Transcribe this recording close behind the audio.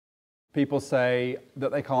People say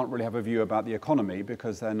that they can't really have a view about the economy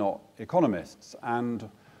because they're not economists. And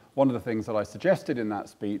one of the things that I suggested in that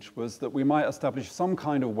speech was that we might establish some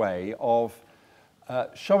kind of way of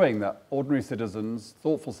showing that ordinary citizens,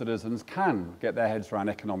 thoughtful citizens, can get their heads around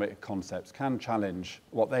economic concepts, can challenge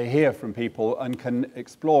what they hear from people, and can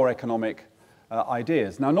explore economic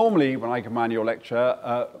ideas. Now, normally when I give my annual lecture,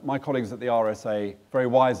 my colleagues at the RSA very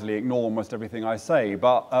wisely ignore almost everything I say,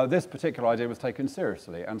 but this particular idea was taken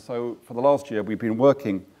seriously. And so for the last year, we've been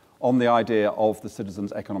working on the idea of the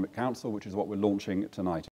Citizens Economic Council, which is what we're launching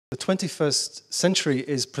tonight. The 21st century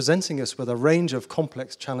is presenting us with a range of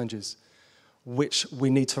complex challenges which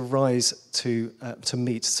we need to rise to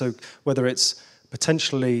meet. So whether it's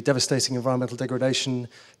potentially devastating environmental degradation,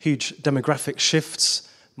 huge demographic shifts,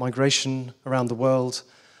 migration around the world,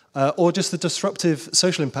 or just the disruptive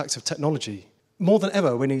social impact of technology. More than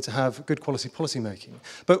ever, we need to have good quality policy making.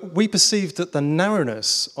 But we perceive that the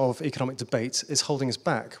narrowness of economic debate is holding us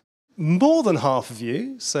back. More than half of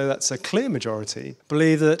you, so that's a clear majority,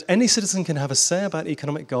 believe that any citizen can have a say about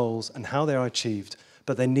economic goals and how they are achieved,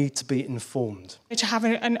 but they need to be informed. To have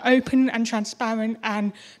an open and transparent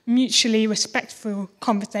and mutually respectful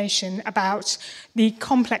conversation about the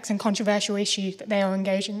complex and controversial issues that they are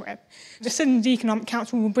engaging with. The Citizens Economic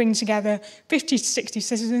Council will bring together 50 to 60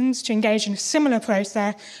 citizens to engage in a similar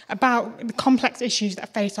process about the complex issues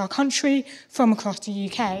that face our country from across the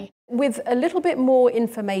UK. With a little bit more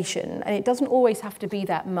information, and it doesn't always have to be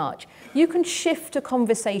that much, you can shift a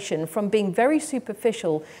conversation from being very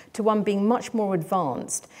superficial to one being much more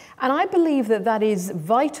advanced. And I believe that that is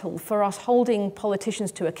vital for us holding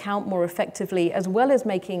politicians to account more effectively, as well as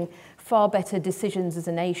making far better decisions as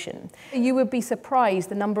a nation. You would be surprised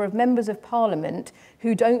the number of members of Parliament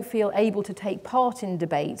who don't feel able to take part in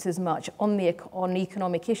debates as much on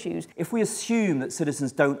economic issues. If we assume that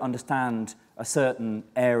citizens don't understand a certain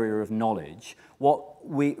area of knowledge, what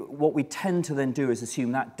we tend to then do is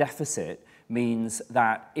assume that deficit means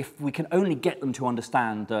that if we can only get them to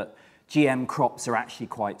understand that GM crops are actually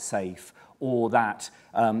quite safe, or that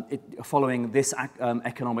following this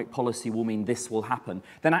economic policy will mean this will happen,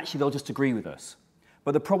 then actually they'll just agree with us.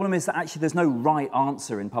 But the problem is that actually there's no right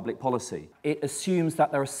answer in public policy. It assumes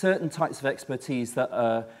that there are certain types of expertise that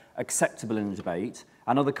are acceptable in a debate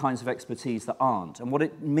and other kinds of expertise that aren't. And what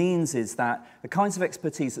it means is that the kinds of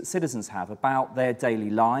expertise that citizens have about their daily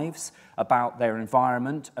lives, about their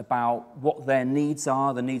environment, about what their needs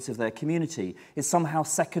are, the needs of their community, is somehow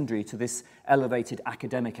secondary to this elevated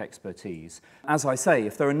academic expertise. As I say,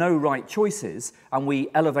 if there are no right choices and we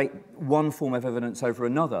elevate one form of evidence over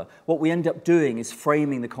another, what we end up doing is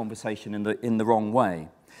framing the conversation in the wrong way.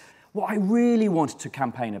 What I really wanted to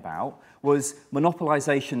campaign about was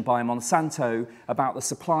monopolisation by Monsanto, about the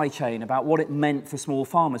supply chain, about what it meant for small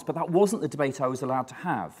farmers, but that wasn't the debate I was allowed to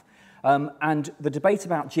have. And the debate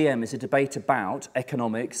about GM is a debate about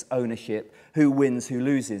economics, ownership, who wins, who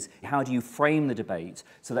loses. How do you frame the debate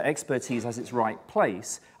so that expertise has its right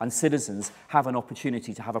place and citizens have an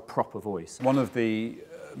opportunity to have a proper voice? One of the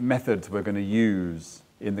methods we're going to use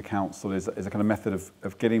in the council is a kind of method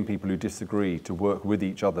of getting people who disagree to work with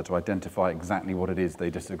each other to identify exactly what it is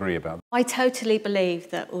they disagree about. I totally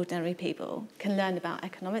believe that ordinary people can learn about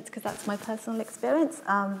economics because that's my personal experience.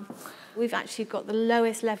 We've actually got the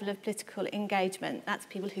lowest level of political engagement. That's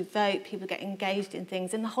people who vote, people get engaged in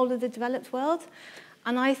things in the whole of the developed world.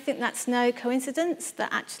 And I think that's no coincidence that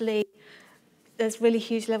actually there's really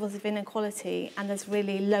huge levels of inequality and there's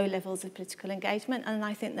really low levels of political engagement, and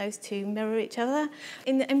I think those two mirror each other.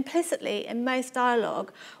 Implicitly, in most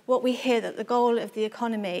dialogue, what we hear that the goal of the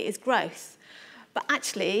economy is growth. But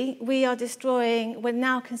actually, we're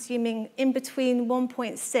now consuming in between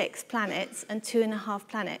 1.6 planets and 2.5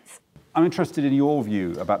 planets. I'm interested in your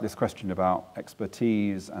view about this question about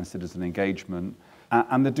expertise and citizen engagement,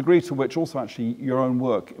 and the degree to which also actually your own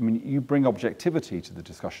work, I mean, you bring objectivity to the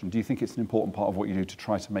discussion. Do you think it's an important part of what you do to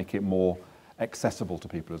try to make it more accessible to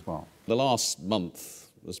people as well? The last month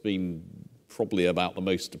has been probably about the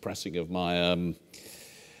most depressing of my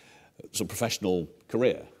sort of professional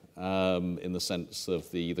career, in the sense of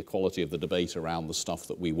the quality of the debate around the stuff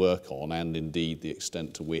that we work on, and indeed the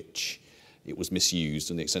extent to which it was misused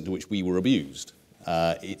and the extent to which we were abused.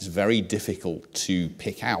 It's very difficult to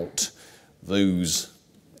pick out those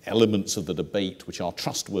elements of the debate which are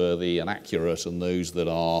trustworthy and accurate, and those that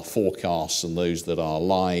are forecasts and those that are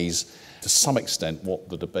lies. To some extent, what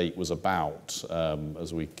the debate was about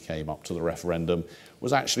as we came up to the referendum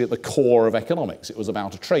was actually at the core of economics. It was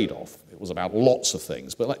about a trade-off. It was about lots of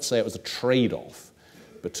things, but let's say it was a trade-off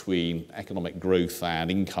between economic growth and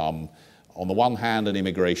income on the one hand and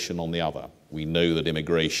immigration on the other. We know that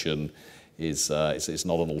immigration it's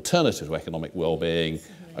not an alternative to economic well-being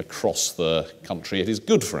across the country. It is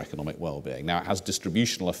good for economic well-being. Now, it has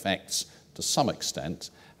distributional effects to some extent,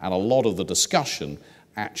 and a lot of the discussion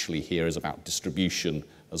actually here is about distribution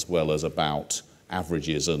as well as about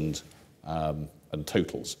averages and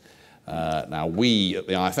totals. Now, we at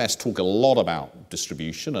the IFS talk a lot about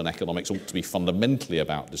distribution, and economics ought to be fundamentally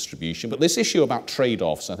about distribution, but this issue about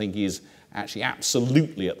trade-offs, I think, is actually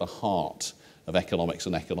absolutely at the heart of economics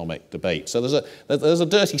and economic debate. So there's a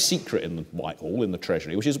dirty secret in Whitehall, in the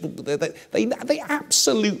Treasury, which is they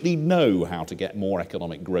absolutely know how to get more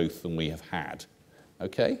economic growth than we have had,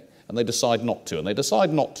 okay? And they decide not to. And they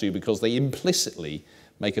decide not to because they implicitly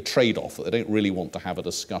make a trade-off that they don't really want to have a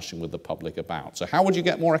discussion with the public about. So how would you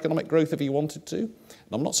get more economic growth if you wanted to? And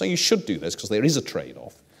I'm not saying you should do this because there is a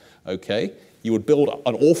trade-off, okay? You would build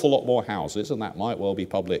an awful lot more houses, and that might well be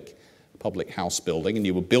public house building, and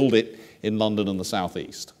you would build it in London and the South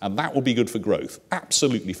East. And that would be good for growth,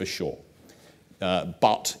 absolutely for sure.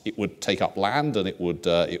 But it would take up land, and it would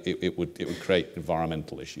create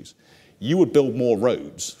environmental issues. You would build more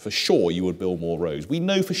roads, for sure you would build more roads. We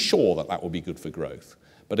know for sure that that would be good for growth.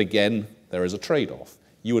 But again, there is a trade-off.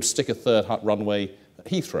 You would stick a third runway at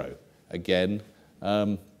Heathrow. Again,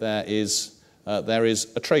 there is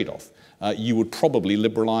a trade-off. You would probably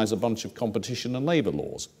liberalise a bunch of competition and labour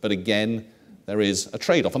laws. But again, there is a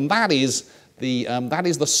trade-off. And that is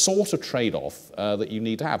the sort of trade-off that you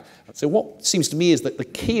need to have. So what seems to me is that the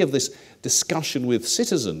key of this discussion with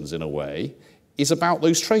citizens, in a way, is about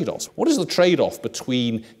those trade-offs. What is the trade-off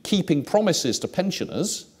between keeping promises to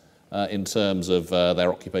pensioners in terms of their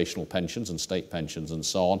occupational pensions and state pensions and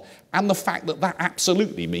so on, and the fact that that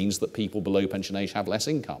absolutely means that people below pension age have less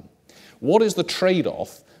income? What is the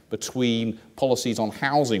trade-off between policies on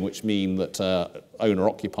housing, which mean that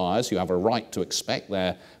owner-occupiers who have a right to expect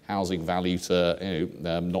their housing value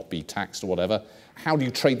to not be taxed or whatever, how do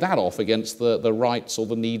you trade that off against the rights or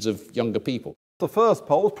the needs of younger people? The first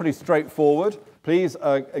poll is pretty straightforward. Please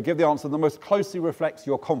give the answer that most closely reflects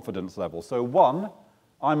your confidence level. So 1,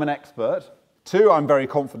 I'm an expert. 2, I'm very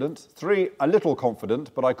confident. 3, a little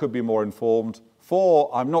confident, but I could be more informed. 4,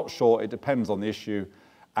 I'm not sure, it depends on the issue.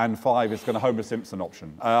 And 5, it's going to Homer Simpson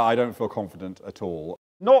option. I don't feel confident at all.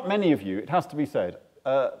 Not many of you, it has to be said,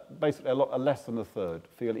 basically less than a third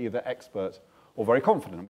feel either expert or very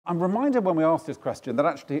confident. I'm reminded when we asked this question that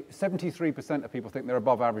actually 73% of people think they're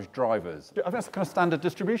above average drivers. I think that's a kind of standard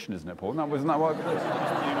distribution, isn't it, Paul? Isn't that what it is?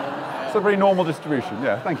 It's a very normal distribution,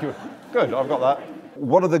 yeah, thank you. Good, I've got that.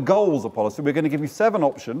 What are the goals of policy? We're going to give you 7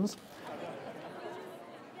 options.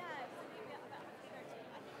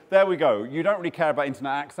 There we go. You don't really care about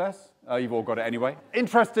internet access. You've all got it anyway.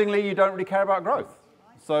 Interestingly, you don't really care about growth.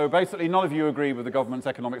 So basically, none of you agree with the government's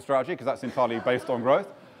economic strategy because that's entirely based on growth.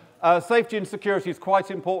 Safety and security is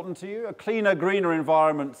quite important to you. A cleaner, greener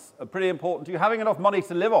environments are pretty important to you. Having enough money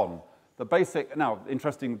to live on. The basic, now,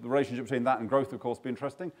 interesting, the relationship between that and growth, of course, be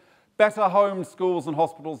interesting. Better homes, schools and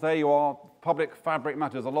hospitals, there you are. Public fabric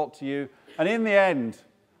matters a lot to you. And in the end,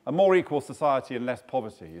 a more equal society and less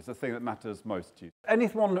poverty is the thing that matters most to you.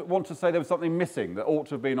 Anyone want to say there was something missing that ought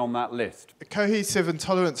to have been on that list? A cohesive and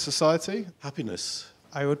tolerant society. Happiness.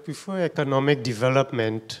 I would prefer economic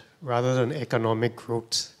development rather than economic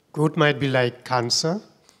growth. Growth might be like cancer,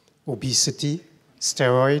 obesity,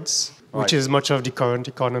 steroids, which is much of the current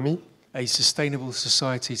economy. A sustainable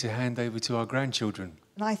society to hand over to our grandchildren.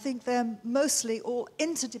 And I think they're mostly all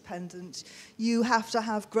interdependent. You have to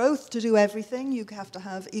have growth to do everything. You have to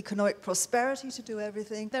have economic prosperity to do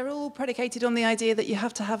everything. They're all predicated on the idea that you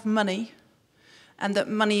have to have money, and that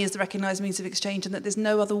money is the recognised means of exchange, and that there's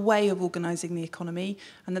no other way of organising the economy,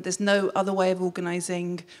 and that there's no other way of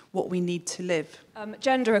organising what we need to live.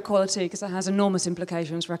 Gender equality, because that has enormous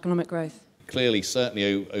implications for economic growth. Clearly,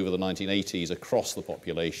 certainly over the 1980s, across the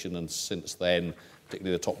population, and since then,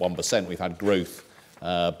 particularly the top 1%, we've had growth,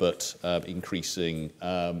 but increasing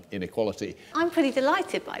inequality. I'm pretty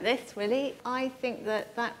delighted by this, really. I think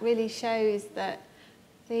that really shows that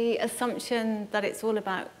the assumption that it's all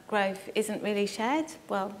about growth isn't really shared,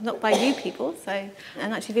 well, not by you people. And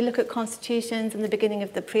actually, if you look at constitutions and the beginning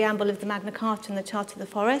of the preamble of the Magna Carta and the Charter of the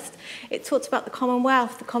Forest, it talks about the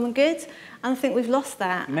commonwealth, the common good, and I think we've lost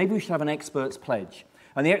that. Maybe we should have an expert's pledge.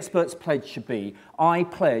 And the expert's pledge should be, I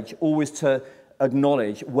pledge always to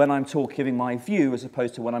acknowledge when I'm giving my view as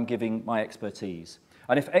opposed to when I'm giving my expertise.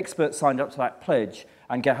 And if experts signed up to that pledge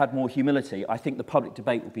and had more humility, I think the public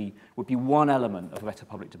debate would be one element of a better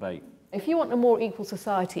public debate. If you want a more equal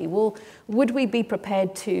society, well, would we be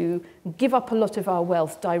prepared to give up a lot of our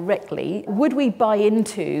wealth directly? Would we buy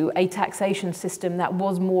into a taxation system that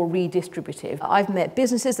was more redistributive? I've met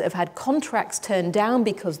businesses that have had contracts turned down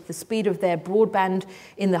because the speed of their broadband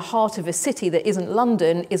in the heart of a city that isn't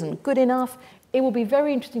London isn't good enough. It will be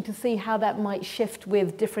very interesting to see how that might shift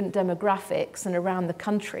with different demographics and around the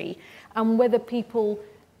country, and whether people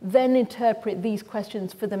then interpret these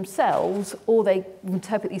questions for themselves, or they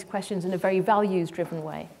interpret these questions in a very values-driven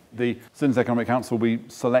way. The Citizens Economic Council will be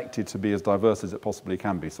selected to be as diverse as it possibly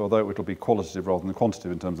can be. So although it will be qualitative rather than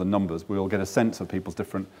quantitative in terms of numbers, we'll get a sense of people's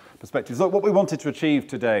different perspectives. Look, what we wanted to achieve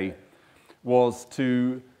today was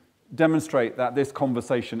to demonstrate that this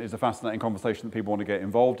conversation is a fascinating conversation that people want to get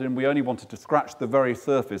involved in. We only wanted to scratch the very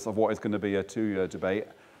surface of what is going to be a two-year debate.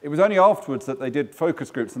 It was only afterwards that they did focus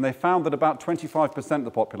groups, and they found that about 25% of the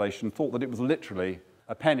population thought that it was literally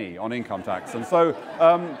a penny on income tax. And so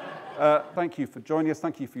thank you for joining us.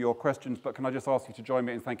 Thank you for your questions. But can I just ask you to join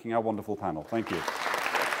me in thanking our wonderful panel? Thank you.